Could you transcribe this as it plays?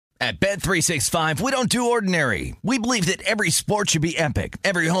At Bet365, we don't do ordinary. We believe that every sport should be epic.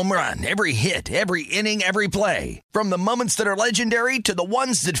 Every home run, every hit, every inning, every play. From the moments that are legendary to the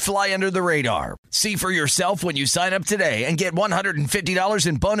ones that fly under the radar. See for yourself when you sign up today and get $150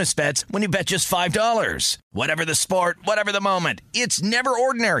 in bonus bets when you bet just $5. Whatever the sport, whatever the moment, it's never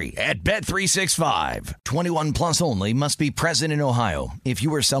ordinary at Bet365. 21 plus only. Must be present in Ohio. If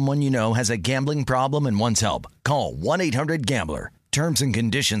you or someone you know has a gambling problem and wants help, call 1-800-GAMBLER. Terms and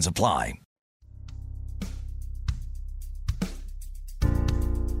conditions apply.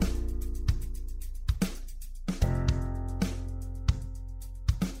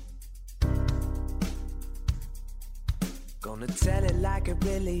 Gonna tell it like it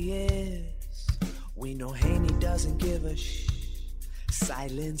really is. We know Haney doesn't give a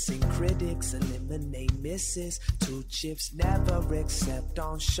Silencing critics, eliminate misses. 2 chips never accept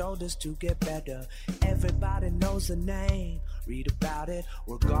on shoulders to get better. Everybody knows the name. Read about it.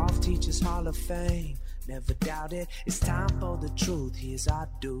 We're golf teachers Hall of Fame. Never doubt it. It's time for the truth. Here's our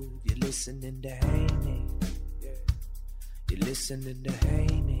dude. You're listening to Haney. You're listening to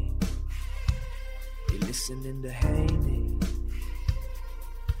Haney. You're listening to Haney.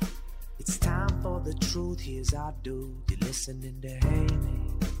 It's time for the truth. Here's our dude. You're listening to Haney.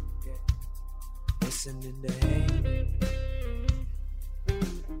 Listening to Haney.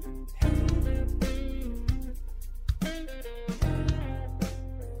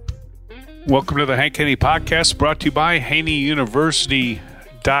 Welcome to the Hank Haney Podcast, brought to you by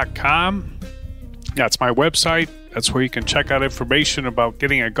HaneyUniversity.com. That's my website. That's where you can check out information about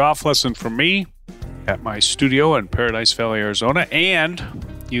getting a golf lesson from me at my studio in Paradise Valley, Arizona. And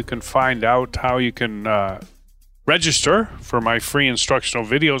you can find out how you can register for my free instructional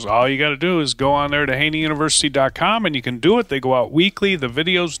videos. All you got to do is go on there to HaneyUniversity.com, and you can do it. They go out weekly. The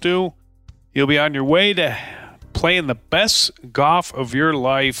videos do. You'll be on your way to playing the best golf of your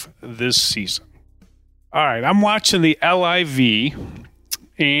life this season. All right, I'm watching the LIV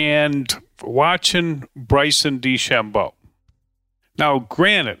and watching Bryson DeChambeau. Now,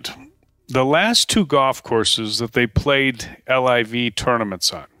 granted, the last 2 golf courses that they played LIV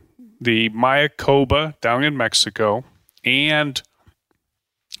tournaments on, the Mayakoba down in Mexico and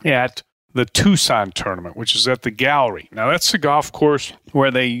at the Tucson tournament, which is at the Gallery. Now, that's the golf course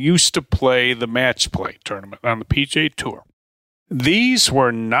where they used to play the match play tournament on the PGA Tour. These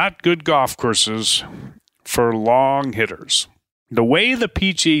were not good golf courses for long hitters. The way the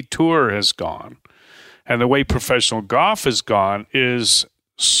PGA Tour has gone and the way professional golf has gone is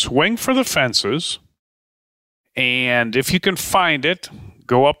swing for the fences, and if you can find it,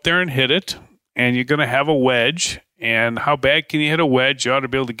 go up there and hit it, and you're going to have a wedge. And how bad can you hit a wedge? You ought to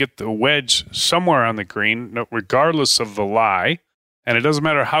be able to get the wedge somewhere on the green, regardless of the lie. And it doesn't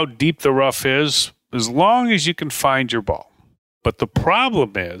matter how deep the rough is, as long as you can find your ball. But the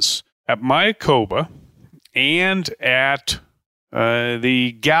problem is, at Mayakoba and at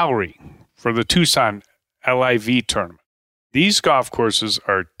the Gallery for the Tucson LIV tournament, these golf courses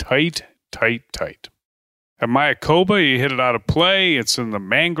are tight. At Mayakoba, you hit it out of play. It's in the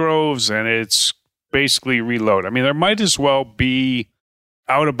mangroves, and it's basically reload. I mean, there might as well be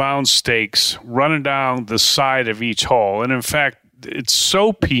out-of-bounds stakes running down the side of each hole. And in fact, it's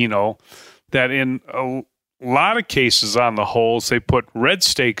so penal that in a lot of cases on the holes, they put red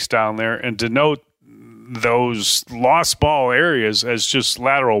stakes down there and denote those lost ball areas as just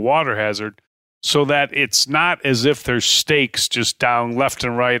lateral water hazard, so that it's not as if there's stakes just down left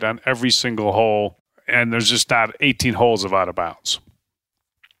and right on every single hole, and there's just not 18 holes of out of bounds.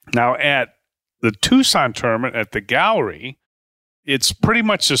 Now, at the Tucson tournament at the Gallery, it's pretty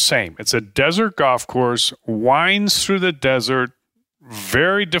much the same. It's a desert golf course, winds through the desert,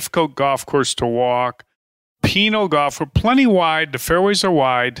 very difficult golf course to walk, penal golf, plenty wide, the fairways are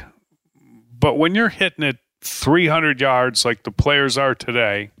wide, but when you're hitting it 300 yards like the players are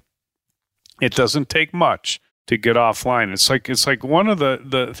today, it doesn't take much to get offline. It's like one of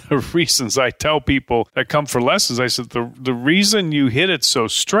the reasons I tell people that come for lessons, I said, the reason you hit it so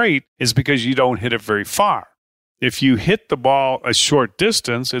straight is because you don't hit it very far. If you hit the ball a short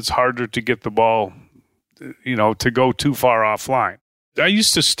distance, it's harder to get the ball, to go too far offline. I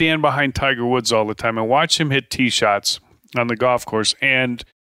used to stand behind Tiger Woods all the time and watch him hit tee shots on the golf course, and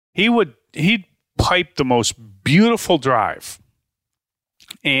he'd pipe the most beautiful drive.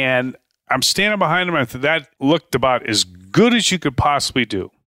 And I'm standing behind him, and that looked about as good as you could possibly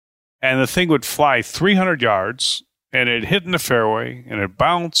do. And the thing would fly 300 yards, and it'd hit in the fairway, and it'd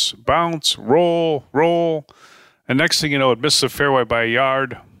bounce, roll. And next thing you know, it'd miss the fairway by a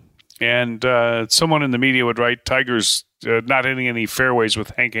yard. And someone in the media would write, Tiger's not hitting any fairways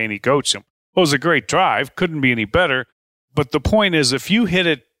with Hank Haney coaching him. Well, it was a great drive. Couldn't be any better. But the point is, if you hit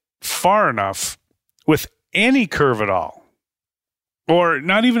it far enough with any curve at all, or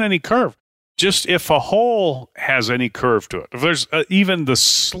not even any curve. Just if a hole has any curve to it, if there's even the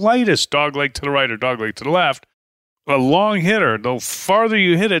slightest dogleg to the right or dogleg to the left, a long hitter, the farther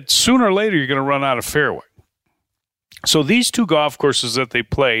you hit it, sooner or later you're going to run out of fairway. So these two golf courses that they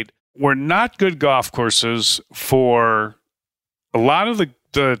played were not good golf courses for a lot of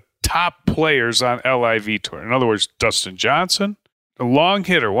the top players on LIV Tour. In other words, Dustin Johnson, a long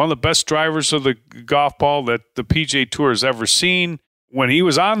hitter, one of the best drivers of the golf ball that the PGA Tour has ever seen. When he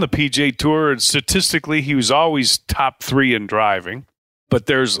was on the PGA Tour, statistically, he was always top 3 in driving. But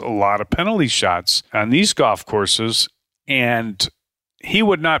there's a lot of penalty shots on these golf courses, and he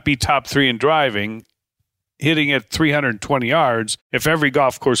would not be top 3 in driving, hitting at 320 yards, if every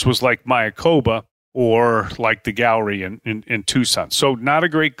golf course was like Mayakoba or like the Gallery in Tucson. So not a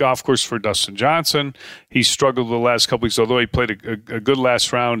great golf course for Dustin Johnson. He struggled the last couple weeks, although he played a good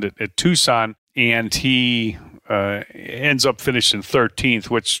last round at Tucson, and he ends up finishing 13th,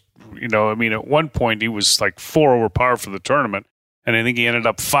 which, at one point he was like 4 over par for the tournament. And I think he ended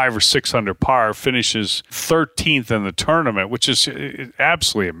up 5 or 6 under par, finishes 13th in the tournament, which is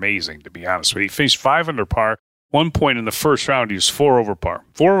absolutely amazing, to be honest with you. He finished 5 under par. One point in the first round, he was 4 over par.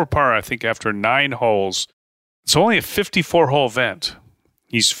 4 over par, I think, after 9 holes. It's only a 54-hole event.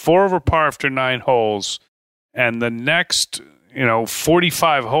 He's 4 over par after 9 holes. And the next,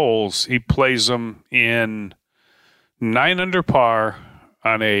 45 holes, he plays them in 9 under par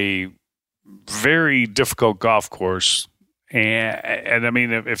on a very difficult golf course. And I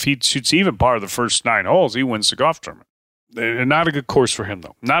mean, if he shoots even par the first 9 holes, he wins the golf tournament. Not a good course for him,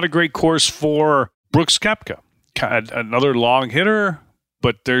 though. Not a great course for Brooks Koepka. Another long hitter,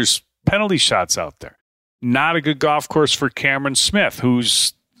 but there's penalty shots out there. Not a good golf course for Cameron Smith,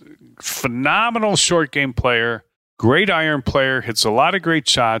 who's phenomenal short game player, great iron player, hits a lot of great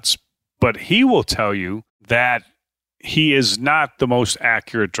shots, but he will tell you that he is not the most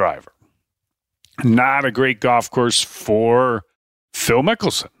accurate driver. Not a great golf course for Phil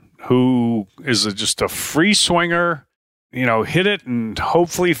Mickelson, who is just a free swinger. Hit it and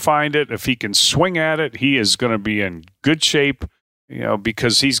hopefully find it. If he can swing at it, he is going to be in good shape,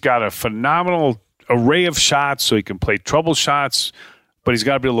 because he's got a phenomenal array of shots, so he can play trouble shots, but he's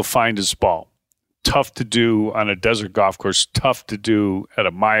got to be able to find his ball. Tough to do on a desert golf course, tough to do at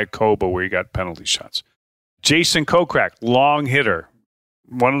a Mayakoba where you got penalty shots. Jason Kokrak, long hitter,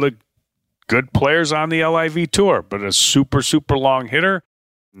 one of the good players on the LIV Tour, but a super, super long hitter,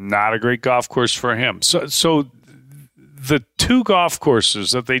 not a great golf course for him. So the 2 golf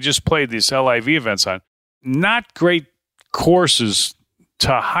courses that they just played these LIV events on, not great courses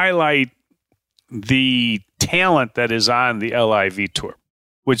to highlight the talent that is on the LIV Tour,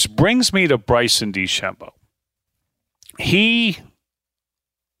 which brings me to Bryson DeChambeau. He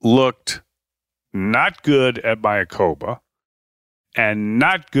looked not good at Mayakoba and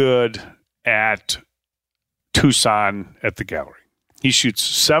not good at Tucson at the Gallery. He shoots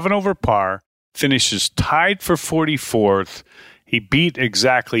 7 over par, finishes tied for 44th. He beat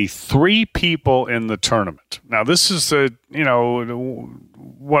exactly 3 people in the tournament. Now, this is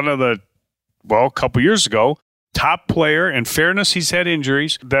one of the, a couple years ago, top player. In fairness, he's had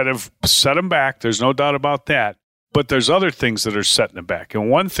injuries that have set him back. There's no doubt about that. But there's other things that are setting him back. And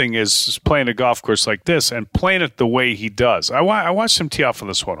one thing is playing a golf course like this and playing it the way he does. I watched him tee off on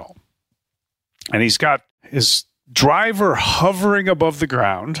this 1 hole. And he's got his driver hovering above the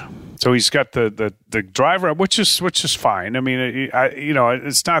ground. So he's got the driver, which is fine. I mean,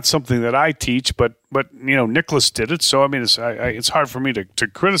 it's not something that I teach, but Nicholas did it. So I mean, it's hard for me to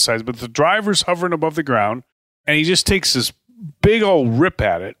criticize. But the driver's hovering above the ground, and he just takes this big old rip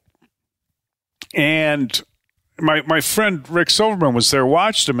at it. And my friend Rick Silverman was there,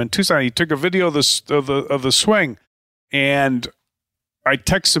 watched him in Tucson. He took a video of the swing, and I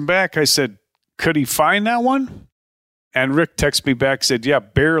texted him back. I said, could he find that one? And Rick texted me back, said, yeah,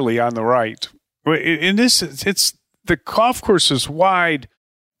 barely on the right. In this, it's the golf course is wide,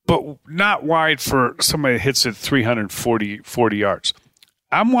 but not wide for somebody that hits it 340 yards.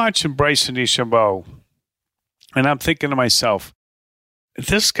 I'm watching Bryson DeChambeau, and I'm thinking to myself,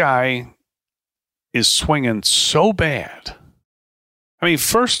 this guy is swinging so bad. I mean,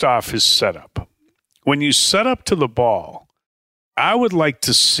 first off, his setup. When you set up to the ball, I would like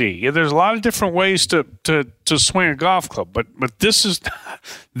to see. There's a lot of different ways to swing a golf club, but this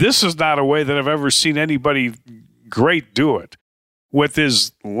is not a way that I've ever seen anybody great do it. With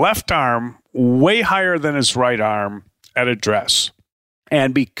his left arm way higher than his right arm at address,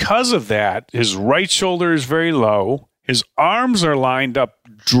 and because of that, his right shoulder is very low. His arms are lined up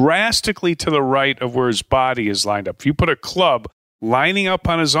drastically to the right of where his body is lined up. If you put a club lining up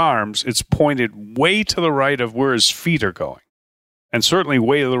on his arms, it's pointed way to the right of where his feet are going. And certainly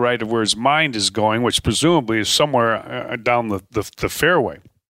way to the right of where his mind is going, which presumably is somewhere down the fairway.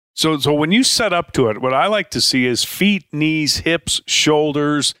 So when you set up to it, what I like to see is feet, knees, hips,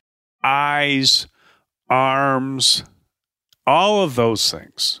 shoulders, eyes, arms, all of those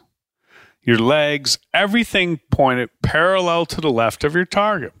things. Your legs, everything pointed parallel to the left of your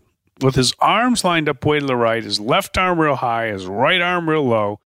target. With his arms lined up way to the right, his left arm real high, his right arm real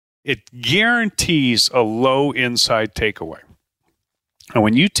low, it guarantees a low inside takeaway. And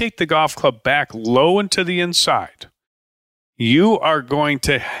when you take the golf club back low and to the inside, you are going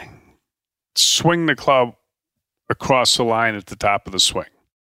to swing the club across the line at the top of the swing.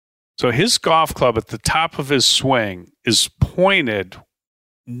 So his golf club at the top of his swing is pointed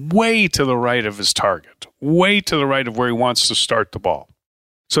way to the right of his target, way to the right of where he wants to start the ball.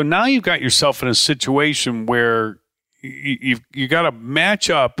 So now you've got yourself in a situation where you got to match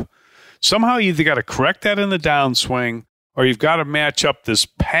up. Somehow you either got to correct that in the downswing, or you've got to match up this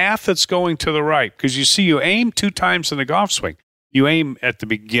path that's going to the right. Because you see, you aim 2 times in the golf swing. You aim at the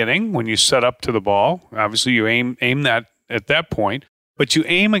beginning when you set up to the ball. Obviously, you aim that at that point. But you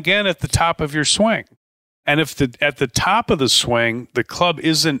aim again at the top of your swing. And if at the top of the swing, the club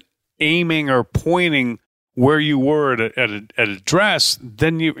isn't aiming or pointing where you were at address,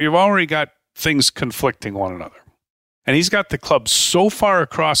 then you've already got things conflicting one another. And he's got the club so far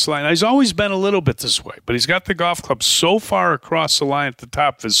across the line. He's always been a little bit this way, but he's got the golf club so far across the line at the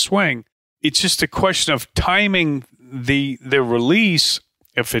top of his swing. It's just a question of timing the release.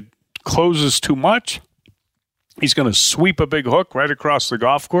 If it closes too much, he's going to sweep a big hook right across the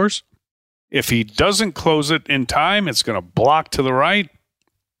golf course. If he doesn't close it in time, it's going to block to the right.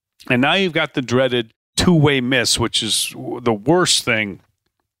 And now you've got the dreaded two-way miss, which is the worst thing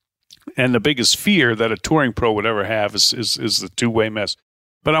and the biggest fear that a touring pro would ever have is the two-way miss.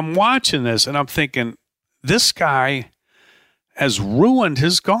 But I'm watching this and I'm thinking, this guy has ruined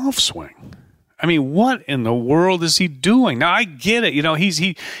his golf swing. I mean, what in the world is he doing? Now I get it. You know,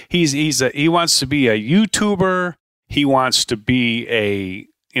 he wants to be a YouTuber. He wants to be a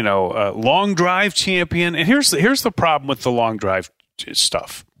long drive champion. And here's the problem with the long drive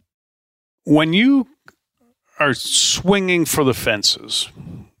stuff. When you are swinging for the fences,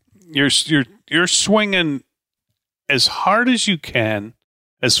 you're swinging as hard as you can,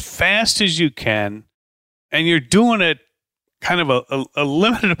 as fast as you can, and you're doing it kind of a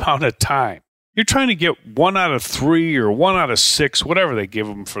limited amount of time. You're trying to get 1 out of 3 or 1 out of 6, whatever they give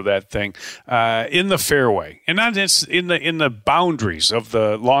them for that thing, in the fairway, and not just in the boundaries of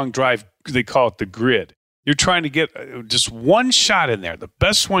the long drive. They call it the grid. You're trying to get just one shot in there, the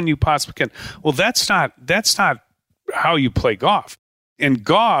best one you possibly can. Well, that's not how you play golf. In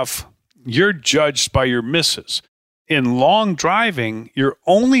golf, you're judged by your misses. In long driving, you're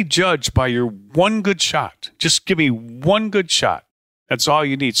only judged by your one good shot. Just give me one good shot. That's all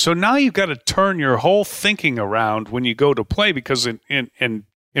you need. So now you've got to turn your whole thinking around when you go to play, because in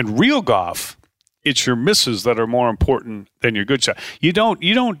real golf, it's your misses that are more important than your good shot. You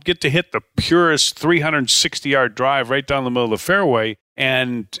don't get to hit the purest 360-yard drive right down the middle of the fairway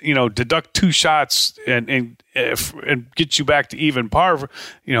and deduct 2 shots and get you back to even par.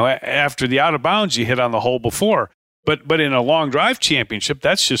 After the out of bounds you hit on the hole before. But in a long drive championship,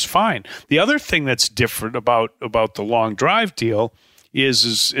 that's just fine. The other thing that's different about the long drive deal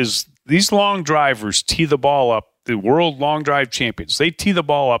is these long drivers tee the ball up. The world long drive champions, they tee the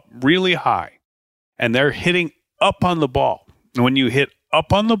ball up really high, and they're hitting up on the ball. And when you hit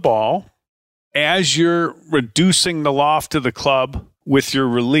up on the ball, as you're reducing the loft of the club with your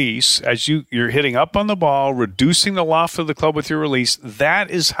release, as you're hitting up on the ball, reducing the loft of the club with your release,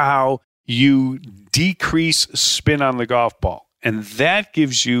 that is how you decrease spin on the golf ball. And that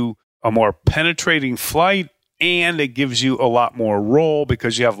gives you a more penetrating flight, and it gives you a lot more roll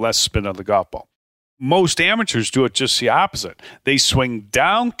because you have less spin on the golf ball. Most amateurs do it just the opposite. They swing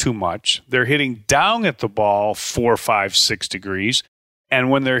down too much. They're hitting down at the ball 4, 5, 6 degrees.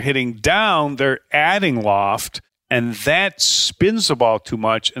 And when they're hitting down, they're adding loft, and that spins the ball too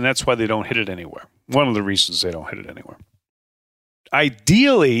much, and that's why they don't hit it anywhere. One of the reasons they don't hit it anywhere.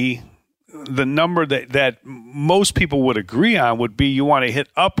 Ideally, the number that most people would agree on would be you want to hit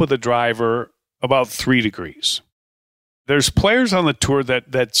up with a driver about 3 degrees. There's players on the tour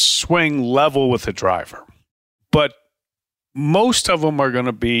that swing level with a driver, but most of them are going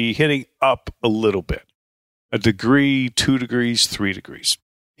to be hitting up a little bit. 1 degree, 2 degrees, 3 degrees.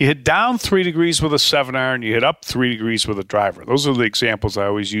 You hit down 3 degrees with a 7-iron, you hit up 3 degrees with a driver. Those are the examples I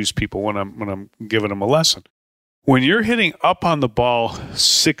always use people when I'm giving them a lesson. When you're hitting up on the ball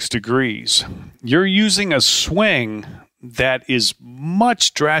 6 degrees, you're using a swing that is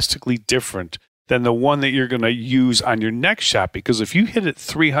much drastically different than the one that you're going to use on your next shot. Because if you hit it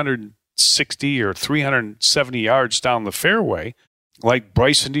 360 or 370 yards down the fairway, like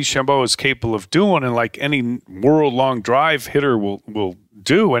Bryson DeChambeau is capable of doing, and like any world-long drive hitter will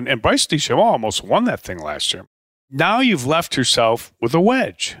do, and Bryson DeChambeau almost won that thing last year. Now you've left yourself with a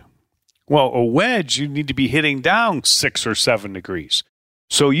wedge. Well, a wedge, you need to be hitting down 6 or 7 degrees.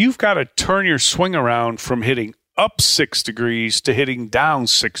 So you've got to turn your swing around from hitting up 6 degrees to hitting down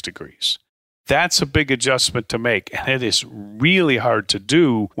 6 degrees. That's a big adjustment to make, and it is really hard to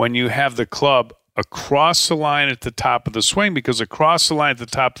do when you have the club across the line at the top of the swing, because across the line at the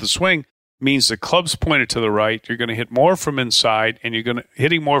top of the swing means the club's pointed to the right. You're going to hit more from inside, and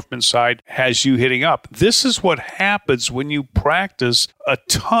hitting more from inside has you hitting up. This is what happens when you practice a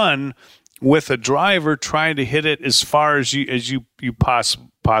ton with a driver trying to hit it as far as you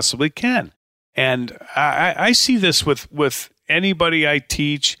possibly can. And I see this with anybody I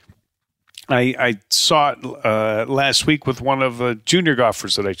teach. I saw it last week with one of the junior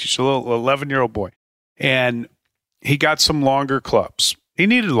golfers that I teach, a little 11-year-old boy. And he got some longer clubs. He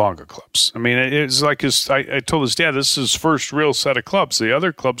needed longer clubs. I mean, it was like I told his dad, this is his first real set of clubs. The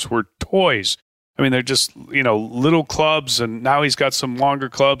other clubs were toys. I mean, they're just, little clubs, and now he's got some longer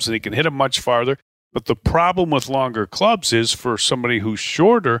clubs, and he can hit them much farther. But the problem with longer clubs is, for somebody who's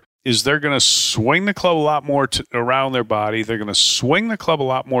shorter, is they're going to swing the club a lot more around their body. They're going to swing the club a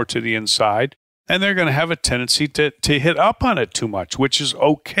lot more to the inside, and they're going to have a tendency to hit up on it too much, which is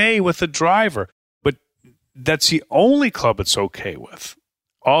okay with a driver. But that's the only club it's okay with.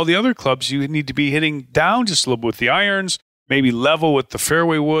 All the other clubs, you need to be hitting down just a little bit with the irons, maybe level with the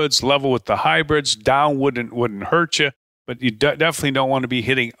fairway woods, level with the hybrids. Down wouldn't hurt you, but you definitely don't want to be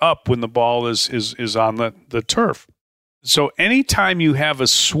hitting up when the ball is on the turf. So anytime you have a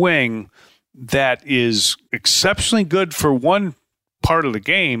swing that is exceptionally good for one part of the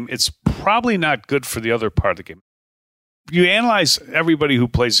game, it's probably not good for the other part of the game. You analyze everybody who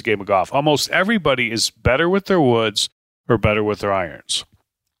plays the game of golf. Almost everybody is better with their woods or better with their irons.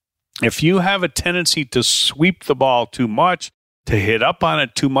 If you have a tendency to sweep the ball too much, to hit up on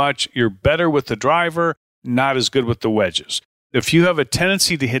it too much, you're better with the driver, not as good with the wedges. If you have a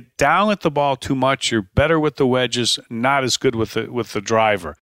tendency to hit down at the ball too much, you're better with the wedges, not as good with the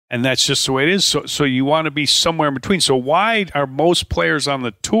driver. And that's just the way it is. So you want to be somewhere in between. So why are most players on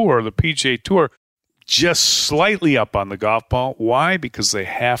the tour, the PGA Tour, just slightly up on the golf ball? Why? Because they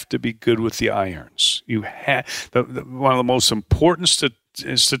have to be good with the irons. You have one of the most important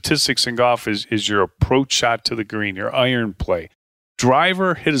statistics in golf is your approach shot to the green, your iron play.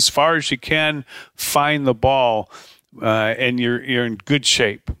 Driver, hit as far as you can, find the ball, and you're in good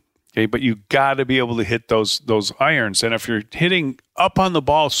shape. Okay, but you got to be able to hit those irons. And if you're hitting up on the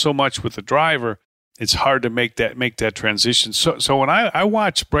ball so much with the driver, it's hard to make that transition. So when I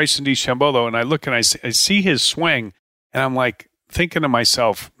watch Bryson DeChambeau, though, and I look and I see his swing, and I'm like thinking to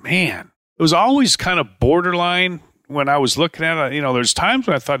myself, man, it was always kind of borderline when I was looking at it. There's times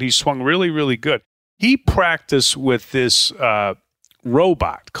when I thought he swung really, really good. He practiced with this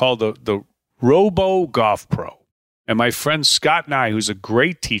robot called the Robo Golf Pro. And my friend Scott Nye, who's a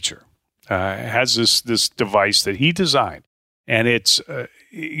great teacher, has this device that he designed. And it's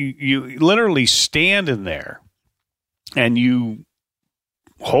you literally stand in there and you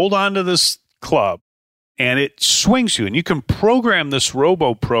hold on to this club and it swings you. And you can program this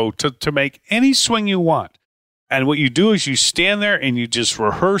Robo Pro to make any swing you want. And what you do is you stand there and you just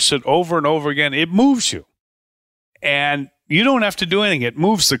rehearse it over and over again. It moves you. And you don't have to do anything. It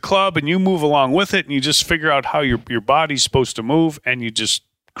moves the club and you move along with it, and you just figure out how your body's supposed to move, and you just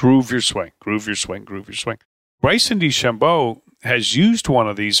groove your swing, groove your swing, groove your swing. Bryson DeChambeau has used one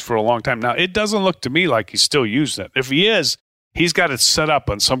of these for a long time. Now, it doesn't look to me like he's still using it. If he is, he's got it set up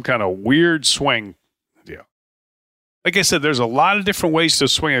on some kind of weird swing deal. Like I said, there's a lot of different ways to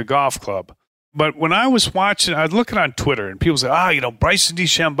swing a golf club. But when I was watching, I was looking on Twitter, and people say, Bryson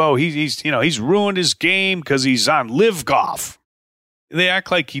DeChambeau, he's ruined his game because he's on Live Golf. They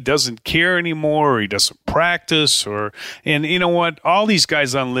act like he doesn't care anymore, or he doesn't practice, and you know what? All these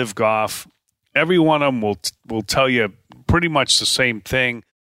guys on Live Golf, every one of them will tell you pretty much the same thing.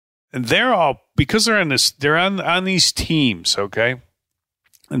 And they're all, because they're on these teams, okay?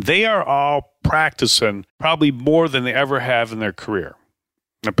 And they are all practicing probably more than they ever have in their career.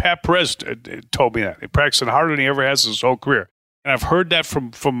 Now, Pat Perez told me that. He's practicing harder than he ever has his whole career. And I've heard that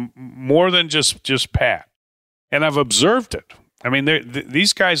from more than just Pat. And I've observed it. I mean,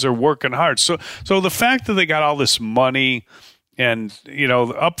 these guys are working hard. So the fact that they got all this money and, the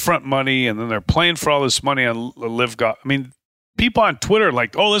upfront money, and then they're playing for all this money on Live Golf. I mean, people on Twitter are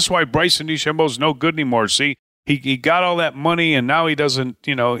like, this is why Bryson DeChambeau's no good anymore. See, He got all that money and now he doesn't,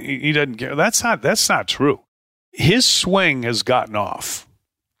 he doesn't care. That's not true. His swing has gotten off.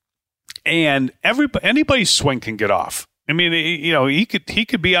 And anybody's swing can get off. I mean, he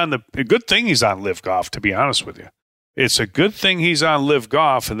could be on a good thing he's on Live Golf, to be honest with you. It's a good thing he's on Live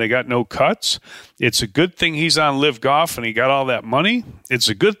Golf and they got no cuts. It's a good thing he's on Live Golf and he got all that money. It's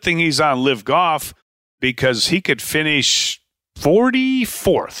a good thing he's on Live Golf because he could finish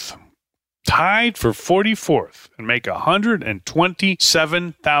 44th, tied for 44th, and make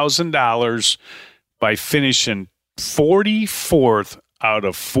 $127,000 by finishing 44th out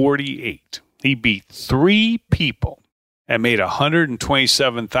of 48. He beat 3 people and made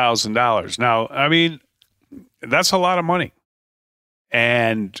 $127,000. Now, I mean, that's a lot of money.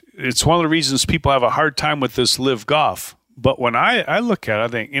 And it's one of the reasons people have a hard time with this Live Golf. But when I look at it, I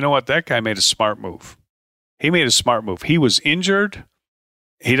think, you know what? That guy made a smart move. He made a smart move. He was injured.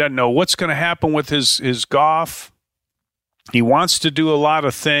 He doesn't know what's going to happen with his golf. He wants to do a lot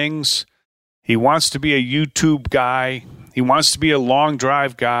of things. He wants to be a YouTube guy. He wants to be a long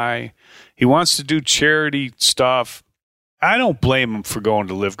drive guy. He wants to do charity stuff. I don't blame him for going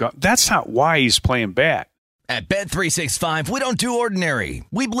to Live Golf. That's not why he's playing bad. At Bet365, we don't do ordinary.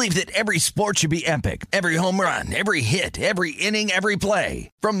 We believe that every sport should be epic. Every home run, every hit, every inning, every play.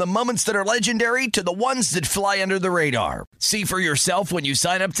 From the moments that are legendary to the ones that fly under the radar. See for yourself when you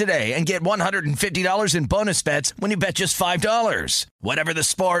sign up today and get $150 in bonus bets when you bet just $5. Whatever the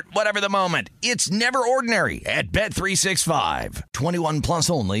sport, whatever the moment, it's never ordinary at Bet365. 21 plus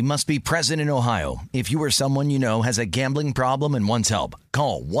only. Must be present in Ohio. If you or someone you know has a gambling problem and wants help,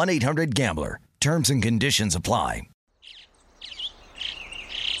 call 1-800-GAMBLER. Terms and conditions apply.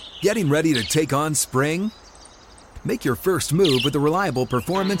 Getting ready to take on spring? Make your first move with the reliable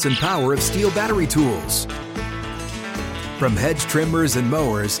performance and power of Steel battery tools. From hedge trimmers and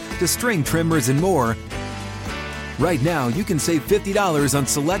mowers to string trimmers and more, right now you can save $50 on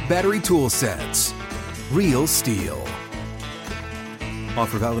select battery tool sets. Real Steel.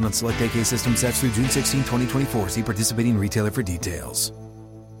 Offer valid on select AK system sets through June 16, 2024. See participating retailer for details.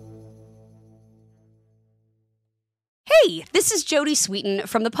 Hey, this is Jody Sweeten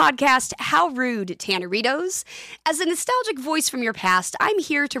from the podcast How Rude, Tanneritos. As a nostalgic voice from your past, I'm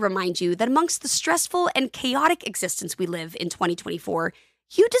here to remind you that amongst the stressful and chaotic existence we live in 2024,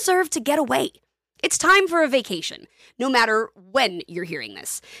 you deserve to get away. It's time for a vacation, no matter when you're hearing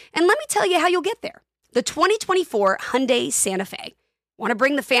this. And let me tell you how you'll get there. The 2024 Hyundai Santa Fe. Want to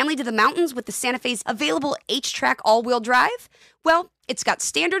bring the family to the mountains with the Santa Fe's available H-Track all-wheel drive? Well, it's got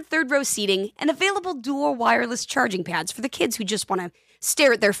standard third-row seating and available dual wireless charging pads for the kids who just want to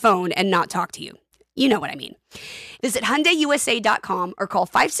stare at their phone and not talk to you. You know what I mean. Visit HyundaiUSA.com or call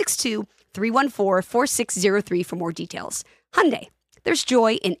 562-314-4603 for more details. Hyundai, there's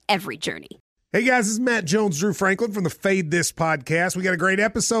joy in every journey. Hey guys, this is Matt Jones, Drew Franklin from the Fade This podcast. We got a great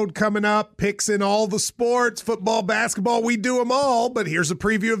episode coming up, picks in all the sports, football, basketball, we do them all, but here's a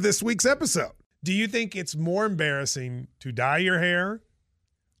preview of this week's episode. Do you think it's more embarrassing to dye your hair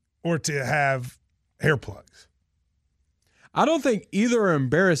or to have hair plugs? I don't think either are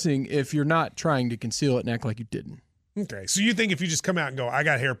embarrassing if you're not trying to conceal it and act like you didn't. Okay, so you think if you just come out and go, I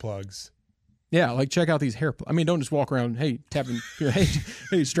got hair plugs. Yeah, like check out these hair plugs. I mean, don't just walk around, tapping,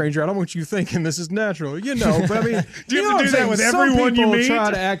 hey, stranger, I don't want you thinking this is natural, but I mean. Do you have to do that with everyone you meet? Some people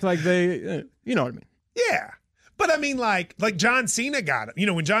try to act like they, you know what I mean. Yeah, but I mean, like John Cena got it. You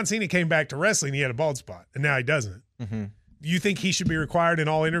know, when John Cena came back to wrestling, he had a bald spot, and now he doesn't. Mm-hmm. You think he should be required in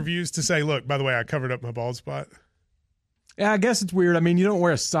all interviews to say, look, by the way, I covered up my bald spot? Yeah, I guess it's weird. I mean, you don't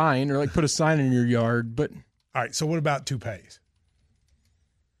wear a sign or put a sign in your yard, but. All right, so what about toupees?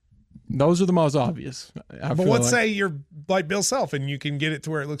 Those are the most obvious. But let's say you're like Bill Self and you can get it to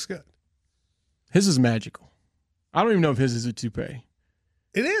where it looks good. His is magical. I don't even know if his is a toupee.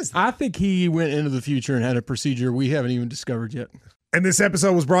 It is. I think he went into the future and had a procedure we haven't even discovered yet. And this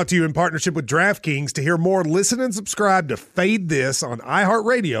episode was brought to you in partnership with DraftKings. To hear more, listen and subscribe to Fade This on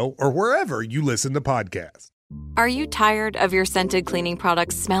iHeartRadio or wherever you listen to podcasts. Are you tired of your scented cleaning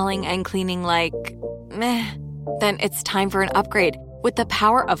products smelling and cleaning like meh? Then it's time for an upgrade with the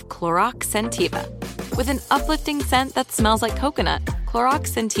power of Clorox Scentiva. With an uplifting scent that smells like coconut,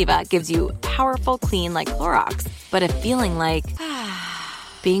 Clorox Scentiva gives you powerful clean like Clorox, but a feeling like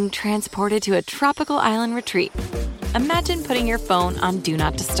being transported to a tropical island retreat. Imagine putting your phone on Do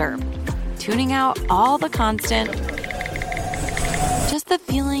Not Disturb, tuning out all the constant, just the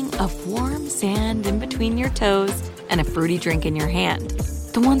feeling of warm sand in between your toes and a fruity drink in your hand.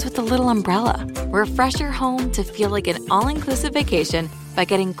 The ones with the little umbrella. Refresh your home to feel like an all-inclusive vacation by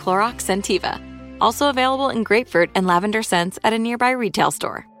getting Clorox Scentiva. Also available in grapefruit and lavender scents at a nearby retail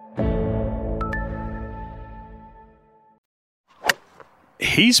store.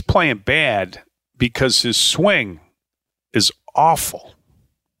 he's playing bad because his swing is awful.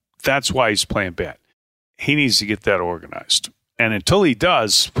 That's why he's playing bad. He needs to get that organized. And until he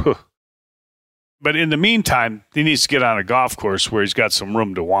does, but in the meantime, he needs to get on a golf course where he's got some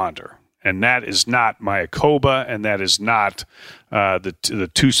room to wander. And that is not Mayakoba, and that is not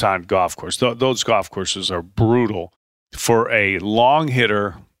the Tucson golf course. Those golf courses are brutal for a long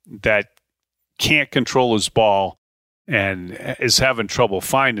hitter that can't control his ball and is having trouble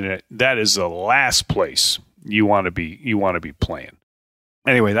finding it. That is the last place you want to be playing.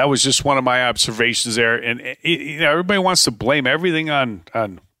 Anyway, that was just one of my observations there. And everybody wants to blame everything on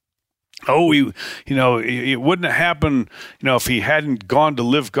it wouldn't have happened, if he hadn't gone to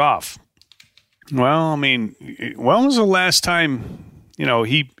Live Golf. Well, I mean, when was the last time,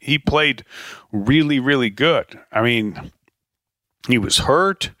 he played really, really good? I mean, he was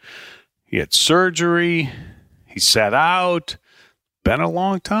hurt. He had surgery. He sat out. Been a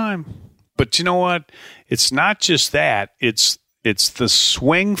long time. But you know what? It's not just that. It's the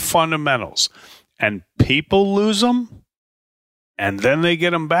swing fundamentals. And people lose them, and then they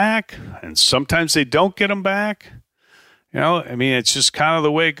get them back, and sometimes they don't get them back. It's just kind of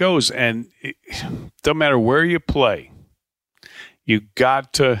the way it goes. And it doesn't matter where you play, you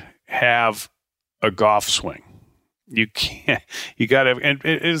got to have a golf swing. You can't. You got to. And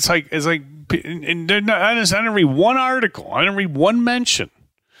it's like. And I didn't read one article. I didn't read one mention.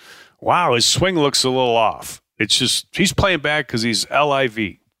 Wow, his swing looks a little off. It's just he's playing bad because he's LIV.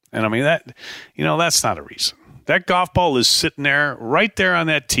 And I mean that. That's not a reason. That golf ball is sitting there, right there on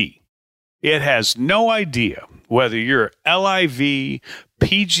that tee. It has no idea whether you're LIV,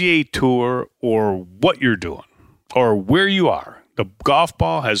 PGA Tour, or what you're doing, or where you are. The golf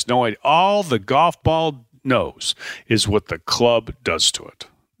ball has no idea. All the golf ball knows is what the club does to it.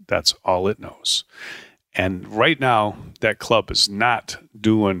 That's all it knows. And right now, that club is not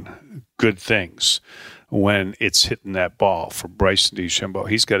doing good things when it's hitting that ball for Bryson DeChambeau.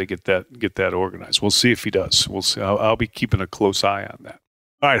 He's got to get that organized. We'll see if he does. We'll see. I'll be keeping a close eye on that.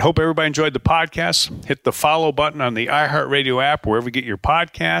 All right, hope everybody enjoyed the podcast. Hit the follow button on the iHeartRadio app, wherever you get your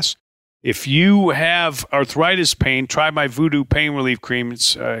podcasts. If you have arthritis pain, try my Voodoo Pain Relief Cream. You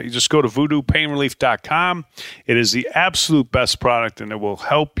just go to voodoopainrelief.com. It is the absolute best product, and it will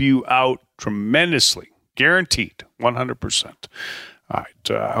help you out tremendously. Guaranteed, 100%. All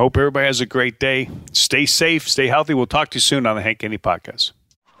right, I hope everybody has a great day. Stay safe, stay healthy. We'll talk to you soon on the Hank Haney Podcast.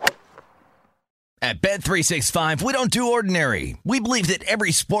 At Bet365, we don't do ordinary. We believe that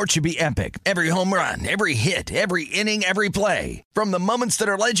every sport should be epic. Every home run, every hit, every inning, every play. From the moments that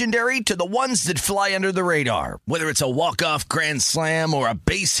are legendary to the ones that fly under the radar. Whether it's a walk-off grand slam or a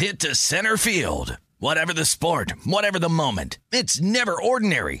base hit to center field. Whatever the sport, whatever the moment. It's never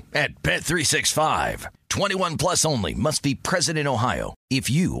ordinary at Bet365. 21 plus only. Must be present in Ohio. If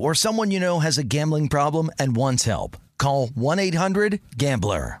you or someone you know has a gambling problem and wants help, call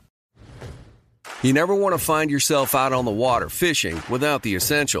 1-800-GAMBLER. You never want to find yourself out on the water fishing without the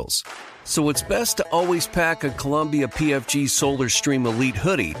essentials. So it's best to always pack a Columbia PFG Solar Stream Elite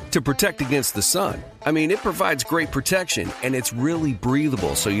hoodie to protect against the sun. I mean, it provides great protection, and it's really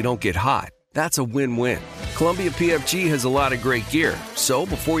breathable so you don't get hot. That's a win-win. Columbia PFG has a lot of great gear. So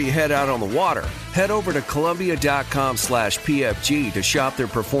before you head out on the water, head over to Columbia.com/PFG to shop their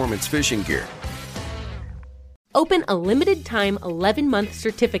performance fishing gear. Open a limited-time 11-month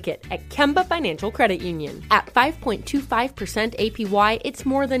certificate at Kemba Financial Credit Union. At 5.25% APY, it's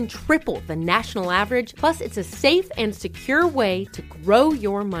more than triple the national average, plus it's a safe and secure way to grow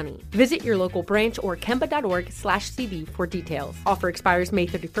your money. Visit your local branch or kemba.org/CD for details. Offer expires May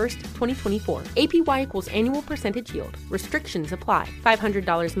 31st, 2024. APY equals annual percentage yield. Restrictions apply.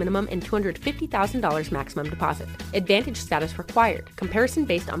 $500 minimum and $250,000 maximum deposit. Advantage status required. Comparison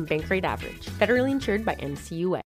based on bank rate average. Federally insured by NCUA.